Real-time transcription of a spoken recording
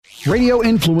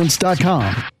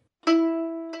radioinfluence.com.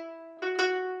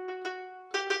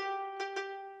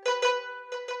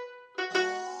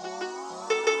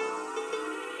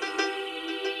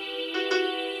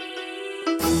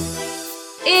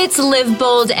 It's Live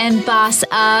Bold and Boss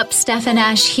Up. Steph and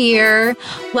Ash here.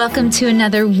 Welcome to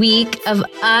another week of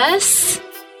us.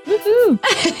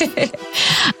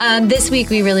 This week,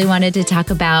 we really wanted to talk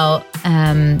about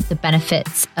the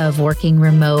benefits of working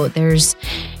remote. There's,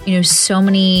 so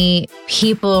many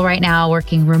people right now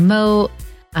working remote,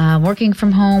 working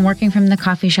from home, working from the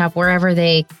coffee shop, wherever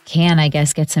they can, I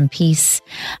guess, get some peace.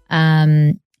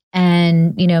 And,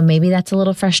 maybe that's a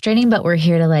little frustrating, but we're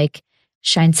here to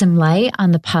shine some light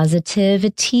on the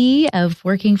positivity of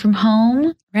working from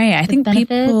home. Right. I think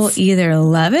people either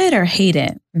love it or hate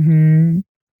it. Mm-hmm.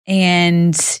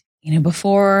 And,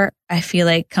 before, I feel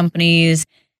like companies,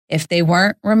 if they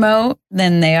weren't remote,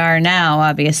 then they are now,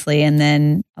 obviously. And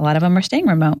then a lot of them are staying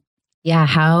remote. Yeah.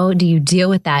 How do you deal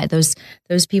with that? Those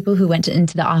people who went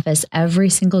into the office every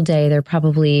single day, they're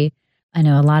probably, I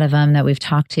know a lot of them that we've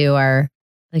talked to are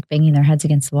banging their heads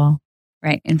against the wall.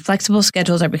 Right. And flexible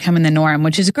schedules are becoming the norm,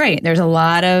 which is great. There's a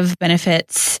lot of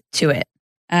benefits to it.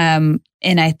 And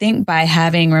I think by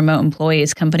having remote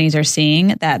employees, companies are seeing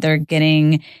that they're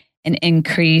getting an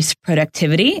increased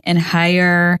productivity and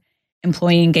higher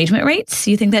employee engagement rates.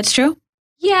 You think that's true?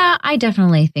 Yeah, I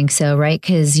definitely think so, right?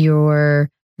 Because you're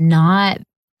not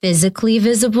physically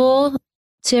visible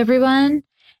to everyone.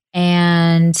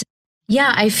 And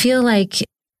yeah, I feel like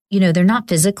they're not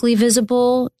physically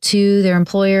visible to their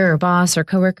employer or boss or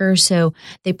coworker. So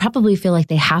they probably feel like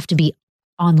they have to be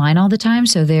online all the time.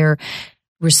 So they're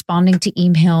responding to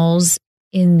emails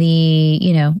in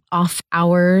the, off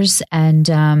hours.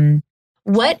 And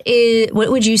what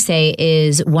would you say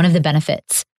is one of the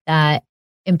benefits that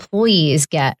employees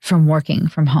get from working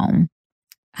from home?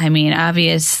 I mean,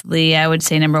 obviously, I would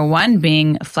say number one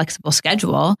being a flexible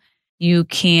schedule. You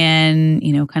can,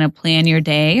 kind of plan your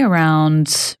day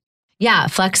around. Yeah,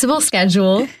 flexible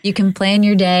schedule. You can plan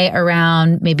your day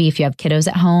around maybe if you have kiddos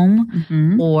at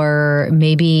home, or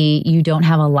maybe you don't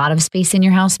have a lot of space in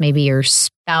your house. Maybe your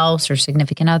spouse or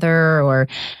significant other or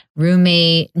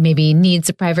roommate maybe needs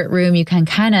a private room. You can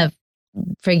kind of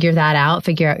figure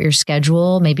out your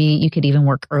schedule. Maybe you could even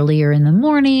work earlier in the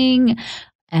morning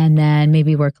and then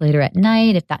maybe work later at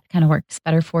night if that kind of works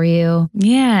better for you.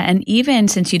 Yeah. And even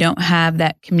since you don't have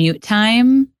that commute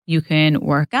time, you can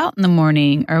work out in the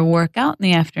morning or work out in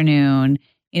the afternoon,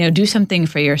 do something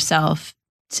for yourself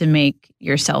to make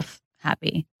yourself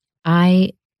happy.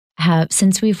 I have,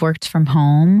 since we've worked from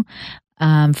home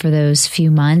for those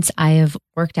few months, I have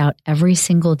worked out every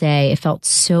single day. It felt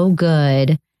so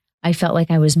good. I felt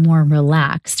like I was more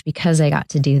relaxed because I got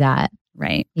to do that.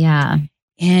 Right. Yeah.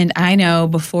 And I know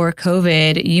before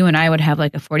COVID, you and I would have a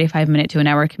 45-minute to an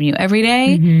hour commute every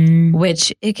day,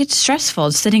 which it gets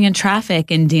stressful sitting in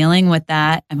traffic and dealing with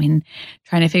that. I mean,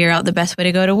 trying to figure out the best way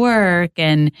to go to work.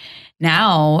 And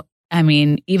now, I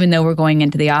mean, even though we're going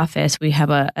into the office, we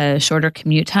have a shorter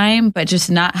commute time, but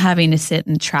just not having to sit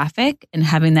in traffic and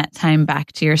having that time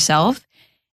back to yourself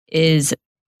is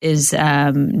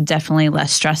definitely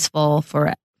less stressful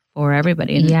for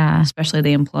everybody. Yeah. Especially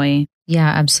the employee. Yeah,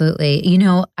 absolutely.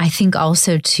 I think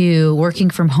also too, working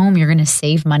from home, you're going to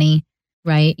save money,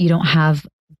 right? You don't have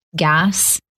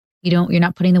gas. You're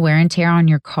not putting the wear and tear on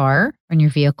your car, on your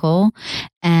vehicle.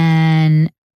 And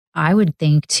I would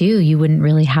think too, you wouldn't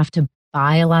really have to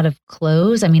buy a lot of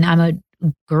clothes. I mean, I'm a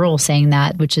girl saying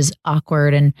that, which is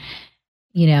awkward. And,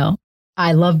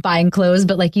 I love buying clothes,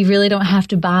 but you really don't have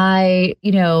to buy,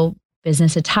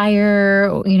 business attire,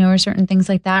 or certain things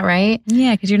like that, right?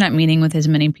 Yeah, because you're not meeting with as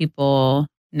many people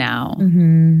now.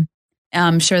 Mm-hmm.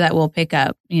 I'm sure that will pick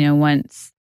up,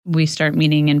 once we start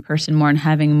meeting in person more and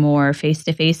having more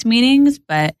face-to-face meetings.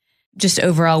 But just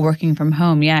overall working from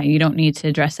home, yeah, you don't need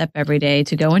to dress up every day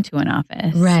to go into an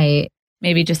office. Right.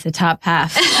 Maybe just the top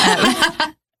half.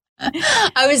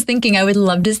 I was thinking I would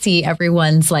love to see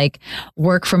everyone's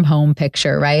work from home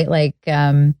picture, right?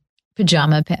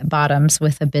 Pajama bottoms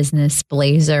with a business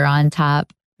blazer on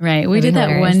top. Right. We did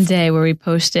that one day where we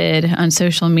posted on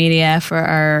social media for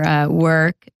our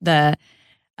work, the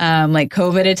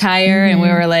COVID attire, and we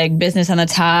were business on the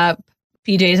top,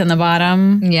 PJs on the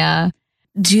bottom. Yeah.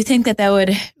 Do you think that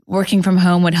working from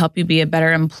home would help you be a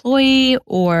better employee,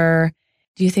 or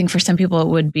do you think for some people it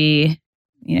would be,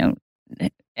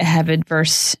 have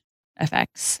adverse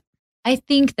effects? I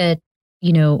think that,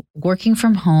 working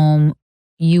from home,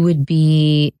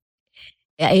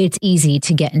 it's easy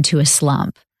to get into a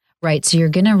slump, right? So you're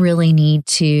going to really need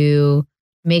to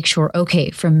make sure,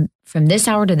 okay, from from this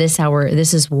hour to this hour,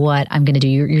 this is what I'm going to do.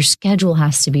 Your schedule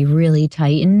has to be really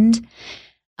tightened.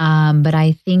 But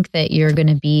I think that you're going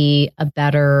to be a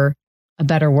better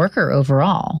worker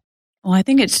overall. Well, I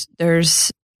think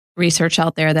there's research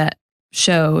out there that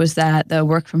shows that the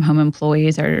work from home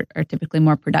employees are typically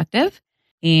more productive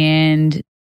and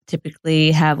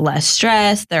typically have less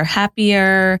stress. They're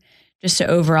happier. Just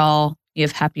overall, you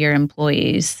have happier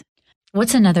employees.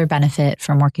 What's another benefit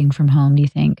from working from home, do you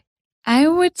think? I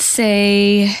would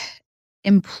say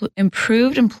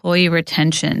improved employee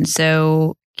retention.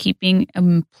 So keeping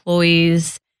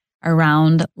employees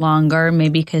around longer,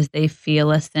 maybe because they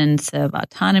feel a sense of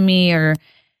autonomy or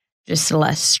just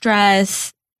less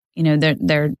stress. You know,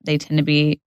 they tend to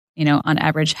be, you know, on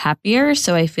average happier.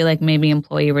 So I feel like maybe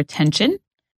employee retention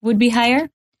would be higher.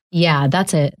 Yeah,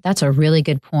 that's a really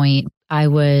good point. I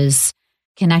was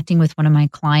connecting with one of my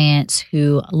clients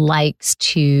who likes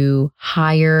to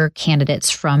hire candidates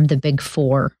from the big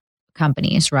four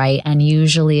companies, right? And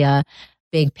usually a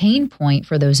big pain point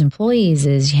for those employees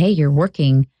is, hey, you're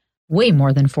working way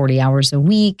more than 40 hours a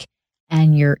week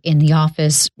and you're in the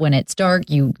office when it's dark.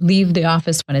 You leave the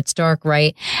office when it's dark,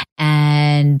 right?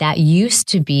 And that used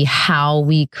to be how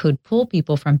we could pull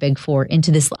people from big four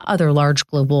into this other large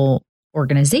global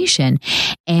organization.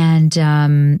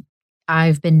 And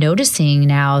I've been noticing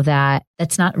now that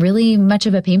that's not really much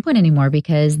of a pain point anymore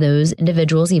because those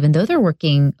individuals, even though they're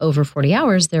working over 40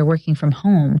 hours, they're working from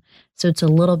home. So it's a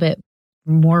little bit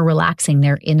more relaxing.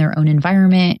 They're in their own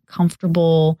environment,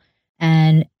 comfortable,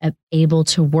 and able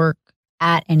to work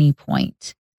at any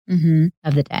point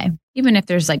of the day. Even if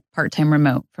there's like part-time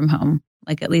remote from home,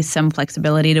 like at least some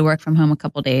flexibility to work from home a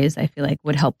couple days, I feel like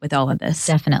would help with all of this.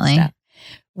 Definitely. Stuff.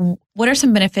 What are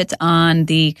some benefits on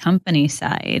the company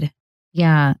side?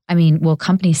 Yeah. I mean, well,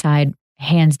 company side,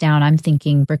 hands down, I'm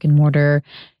thinking brick and mortar.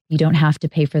 You don't have to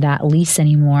pay for that lease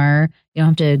anymore. You don't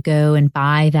have to go and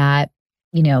buy that,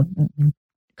 you know,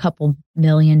 couple $1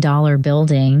 million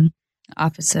building.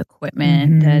 Office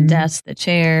equipment, the desks, the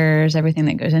chairs, everything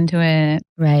that goes into it.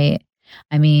 Right.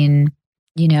 I mean,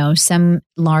 you know, some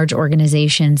large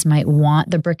organizations might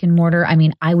want the brick and mortar. I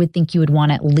mean, I would think you would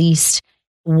want at least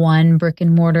one brick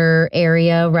and mortar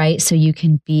area, right? So you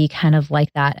can be kind of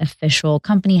like that official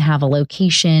company, have a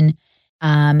location,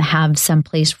 have some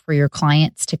place for your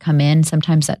clients to come in.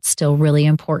 Sometimes that's still really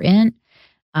important.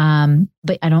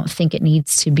 But I don't think it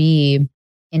needs to be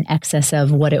in excess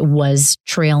of what it was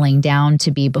trailing down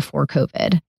to be before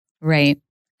COVID. Right.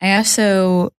 I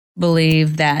also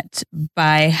believe that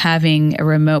by having a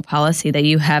remote policy that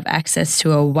you have access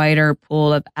to a wider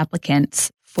pool of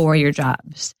applicants for your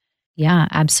jobs. Yeah,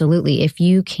 absolutely. If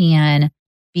you can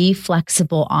be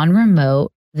flexible on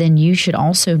remote, then you should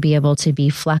also be able to be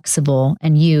flexible.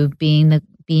 And you being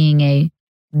a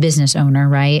business owner,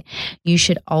 right? You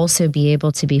should also be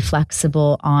able to be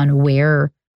flexible on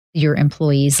where your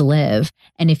employees live.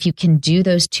 And if you can do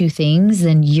those two things,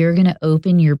 then you're going to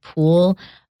open your pool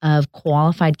of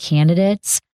qualified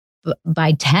candidates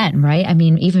by 10, right? I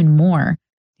mean, even more.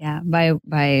 Yeah, by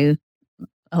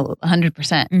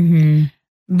 100%.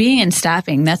 Being in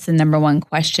staffing, that's the number one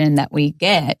question that we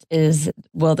get is,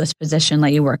 will this position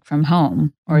let you work from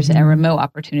home or is it a remote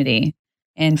opportunity?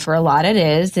 And for a lot it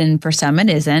is, and for some it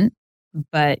isn't.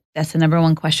 But that's the number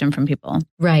one question from people.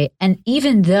 Right. And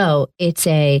even though it's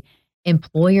a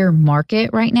employer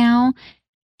market right now,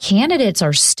 candidates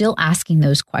are still asking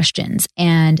those questions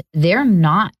and they're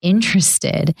not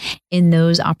interested in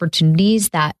those opportunities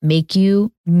that make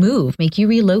you move, make you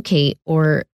relocate,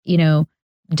 or, you know,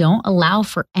 don't allow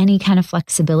for any kind of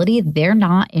flexibility. They're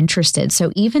not interested.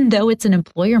 So even though it's an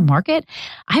employer market,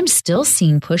 I'm still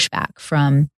seeing pushback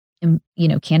from, you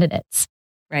know, candidates.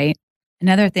 Right.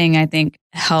 Another thing I think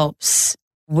helps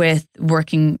with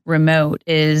working remote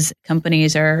is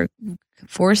companies are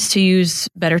forced to use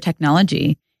better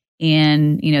technology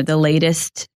and, you know, the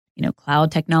latest, you know,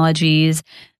 cloud technologies.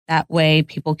 That way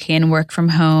people can work from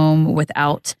home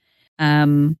without,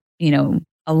 you know,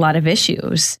 a lot of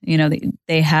issues. You know,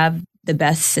 they have the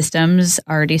best systems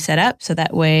already set up so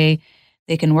that way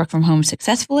they can work from home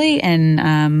successfully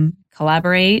and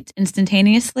collaborate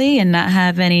instantaneously and not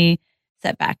have any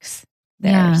setbacks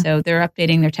there. Yeah. So they're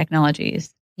updating their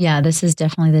technologies. Yeah, this is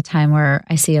definitely the time where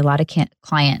I see a lot of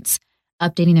clients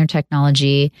updating their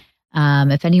technology.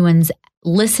 If anyone's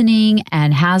listening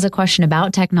and has a question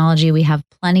about technology, we have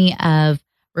plenty of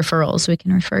referrals we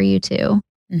can refer you to.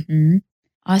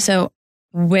 Also,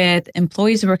 with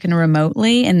employees working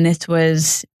remotely, and this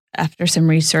was after some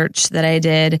research that I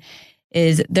did,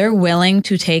 is they're willing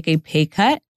to take a pay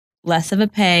cut, less of a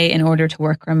pay in order to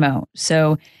work remote.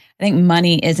 So I think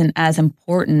money isn't as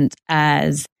important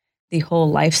as the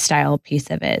whole lifestyle piece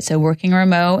of it. So working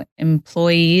remote,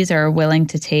 employees are willing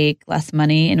to take less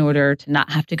money in order to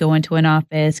not have to go into an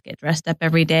office, get dressed up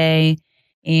every day,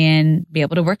 and be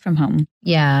able to work from home.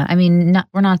 Yeah. I mean,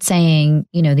 we're not saying,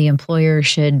 the employer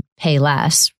should pay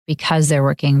less because they're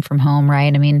working from home,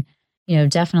 right? I mean,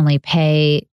 definitely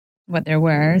pay what they're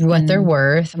worth.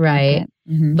 Right.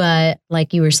 Mm-hmm. But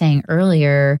like you were saying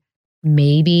earlier,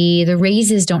 maybe the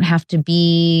raises don't have to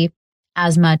be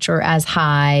as much or as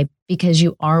high because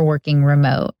you are working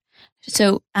remote.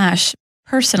 So, Ash,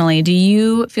 personally, do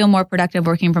you feel more productive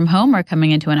working from home or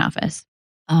coming into an office?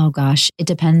 Oh, gosh, it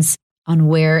depends on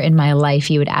where in my life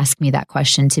you would ask me that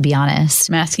question, to be honest.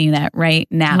 I'm asking you that right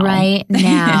now. Right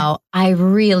now, I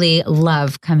really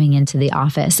love coming into the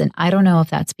office. And I don't know if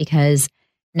that's because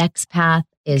NextPath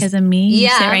is... Because of me? Yeah,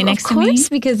 you sit right next to me? Of course,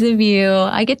 because of you.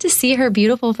 I get to see her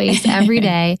beautiful face every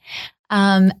day.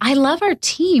 I love our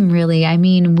team, really. I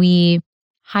mean, we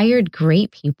hired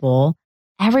great people.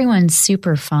 Everyone's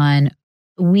super fun.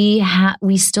 We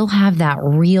still have that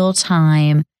real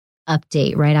time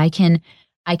update, right?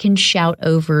 I can shout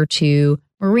over to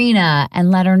Marina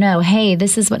and let her know, hey,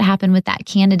 this is what happened with that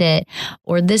candidate,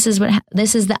 or this is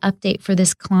the update for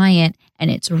this client,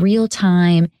 and it's real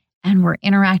time and we're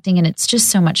interacting and it's just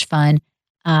so much fun.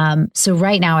 So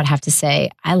right now I'd have to say,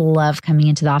 I love coming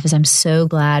into the office. I'm so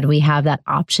glad we have that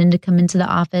option to come into the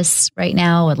office right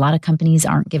now. A lot of companies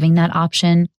aren't giving that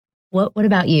option. What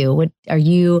about you? What are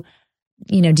you,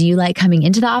 do you like coming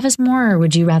into the office more, or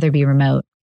would you rather be remote?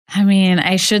 I mean,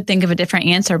 I should think of a different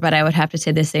answer, but I would have to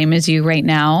say the same as you right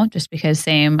now, just because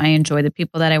I enjoy the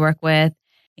people that I work with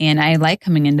and I like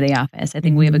coming into the office. I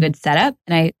think we have a good setup,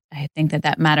 and I think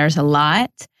that matters a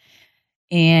lot.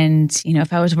 And,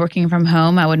 if I was working from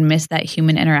home, I would miss that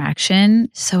human interaction.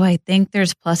 So I think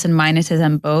there's plus and minuses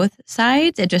on both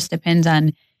sides. It just depends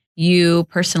on you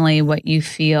personally, what you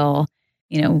feel,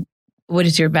 what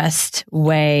is your best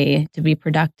way to be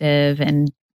productive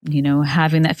and,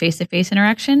 having that face-to-face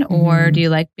interaction, or do you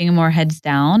like being more heads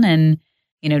down and,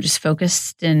 just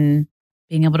focused and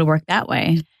being able to work that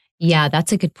way? Yeah,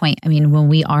 that's a good point. I mean, when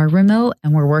we are remote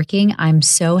and we're working, I'm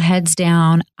so heads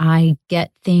down. I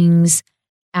get things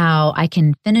out. I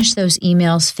can finish those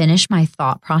emails, finish my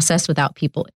thought process without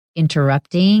people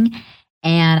interrupting,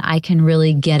 and I can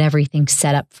really get everything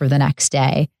set up for the next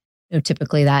day.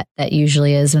 Typically that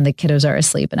usually is when the kiddos are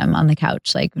asleep and I'm on the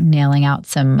couch, like nailing out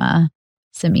some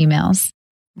emails.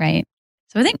 Right.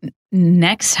 So I think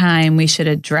next time we should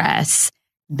address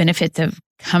benefits of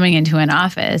coming into an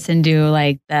office and do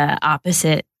like the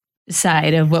opposite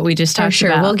side of what we just talked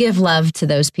about. We'll give love to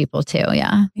those people too.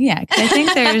 Yeah. Yeah. Cause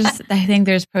I think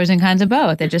there's pros and cons of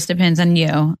both. It just depends on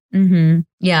you. Mm-hmm.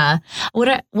 Yeah.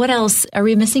 What else? Are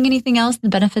we missing anything else? The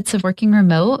benefits of working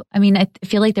remote? I mean, I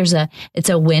feel like it's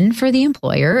a win for the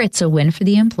employer. It's a win for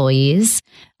the employees.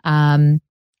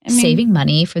 Saving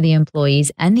money for the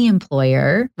employees and the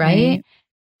employer, right?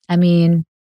 I mean,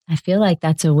 I feel like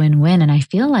that's a win-win. And I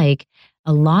feel like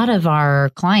a lot of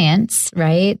our clients,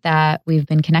 right, that we've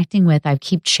been connecting with, I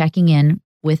keep checking in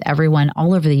with everyone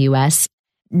all over the US,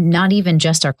 not even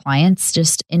just our clients,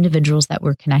 just individuals that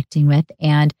we're connecting with.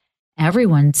 And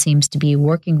everyone seems to be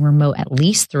working remote at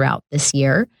least throughout this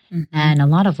year. Mm-hmm. And a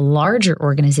lot of larger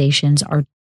organizations are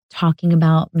talking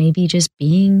about maybe just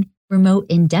being remote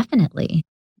indefinitely.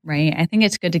 Right. I think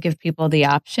it's good to give people the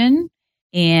option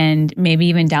and maybe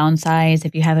even downsize.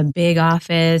 If you have a big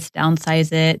office,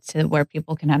 downsize it to where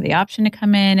people can have the option to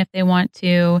come in if they want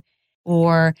to.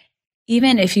 Or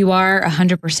even if you are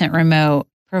 100% remote,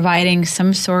 providing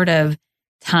some sort of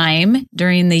time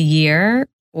during the year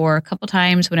or a couple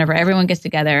times whenever everyone gets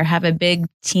together, have a big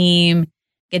team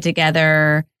get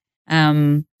together,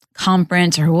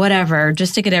 conference or whatever,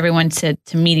 just to get everyone to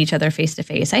meet each other face to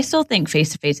face. I still think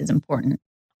face to face is important.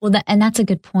 Well, and that's a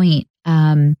good point.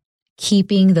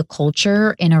 Keeping the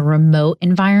culture in a remote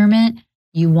environment,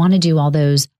 you want to do all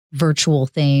those virtual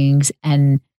things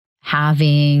and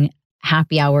having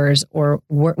happy hours, or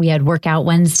we had Workout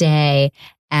Wednesday,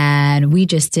 and we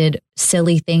just did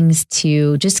silly things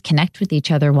to just connect with each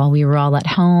other while we were all at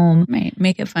home. Right.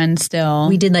 Make it fun still.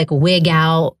 We did like wig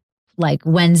out like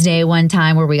Wednesday one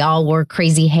time where we all wore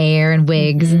crazy hair and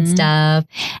wigs and stuff.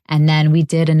 And then we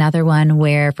did another one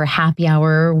where for happy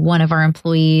hour, one of our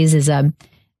employees is a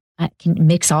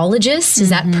mixologist. Is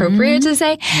that appropriate to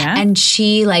say? Yeah. And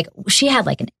she had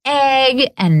like an egg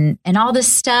and all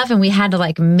this stuff, and we had to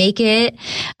like make it.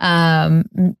 That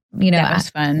was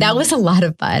fun. That was a lot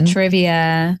of fun.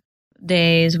 Trivia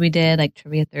days we did, like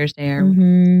Trivia Thursday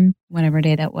or whatever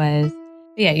day that was.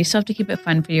 But yeah, you still have to keep it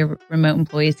fun for your remote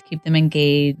employees to keep them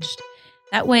engaged.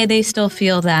 That way they still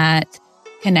feel that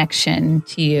connection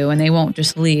to you, and they won't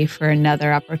just leave for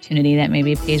another opportunity that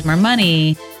maybe pays more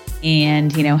money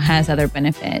and, you know, has other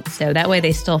benefits. So that way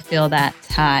they still feel that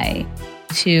tie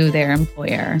to their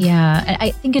employer. Yeah.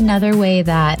 I think another way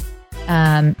that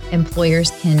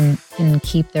employers can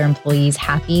keep their employees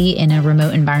happy in a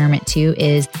remote environment too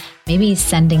is maybe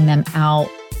sending them out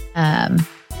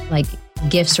like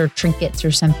gifts or trinkets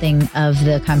or something of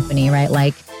the company, right?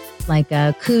 Like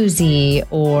a koozie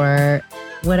or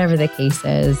whatever the case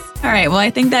is. All right. Well, I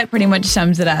think that pretty much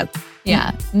sums it up.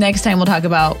 Yeah. Next time we'll talk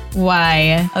about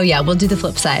why. Oh yeah, we'll do the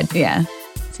flip side. Yeah.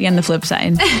 See you on the flip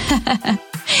side.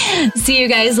 See you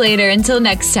guys later. Until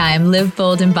next time, live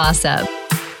bold and boss up.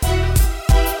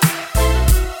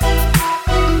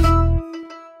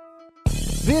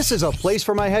 This is a Place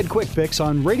for My Head Quick Fix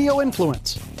on Radio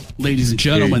Influence. Ladies and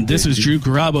gentlemen, this is Drew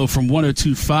Garabo from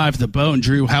 102.5 The Bone.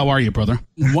 Drew, how are you, brother?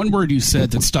 One word you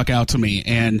said that stuck out to me,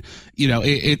 and you know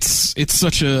it's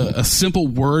such a simple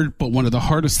word, but one of the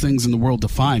hardest things in the world to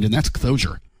find, and that's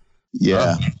closure.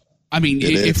 Yeah, I mean,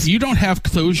 if you don't have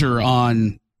closure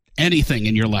on anything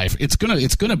in your life, it's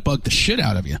gonna bug the shit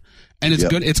out of you, and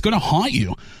it's gonna haunt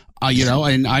you. You know,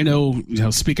 and I know, you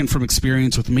know, speaking from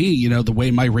experience with me, you know, the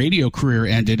way my radio career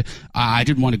ended, I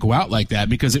didn't want to go out like that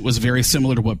because it was very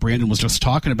similar to what Brandon was just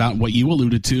talking about and what you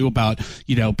alluded to about,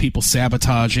 you know, people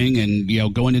sabotaging and, you know,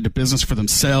 going into business for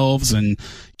themselves and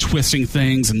twisting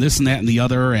things and this and that and the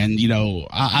other. And, you know,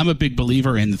 I'm a big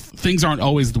believer in things aren't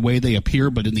always the way they appear,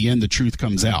 but in the end, the truth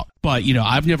comes out. But, you know,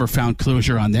 I've never found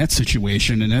closure on that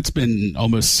situation, and that's been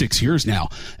almost 6 years now.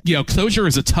 You know, closure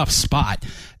is a tough spot.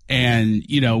 And,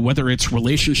 you know, whether it's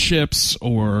relationships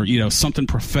or, you know, something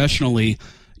professionally,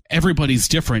 everybody's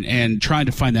different. And trying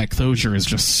to find that closure is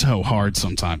just so hard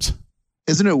sometimes.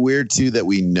 Isn't it weird, too, that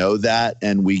we know that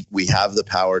and we have the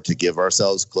power to give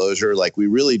ourselves closure? Like, we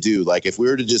really do. Like, if we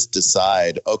were to just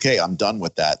decide, OK, I'm done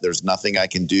with that. There's nothing I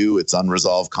can do. It's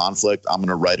unresolved conflict. I'm going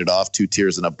to write it off. 2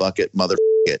 tears in a bucket. Mother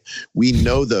it. We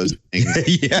know those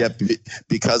things. Yet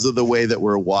because of the way that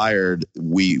we're wired,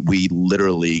 we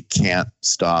literally can't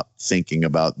stop thinking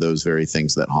about those very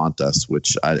things that haunt us,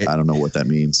 which I don't know what that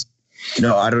means.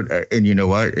 No, I don't. And you know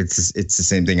what? It's the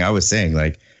same thing I was saying.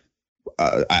 Like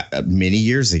many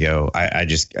years ago, I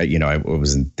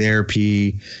was in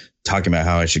therapy, talking about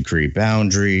how I should create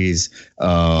boundaries,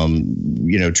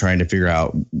 you know, trying to figure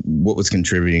out what was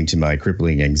contributing to my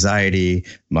crippling anxiety,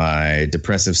 my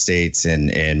depressive states,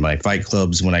 and my fight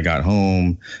clubs when I got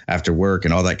home after work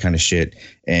and all that kind of shit.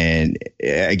 And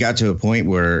I got to a point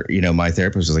where, you know, my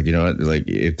therapist was like, you know what, like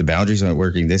if the boundaries aren't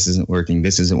working, this isn't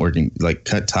working, like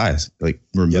cut ties, like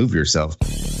remove yourself.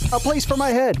 A Place for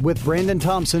My Head with Brandon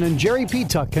Thompson and Jerry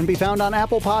Petuck can be found on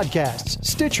Apple Podcasts,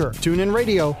 Stitcher, TuneIn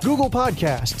Radio, Google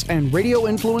Podcasts, and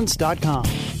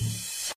RadioInfluence.com.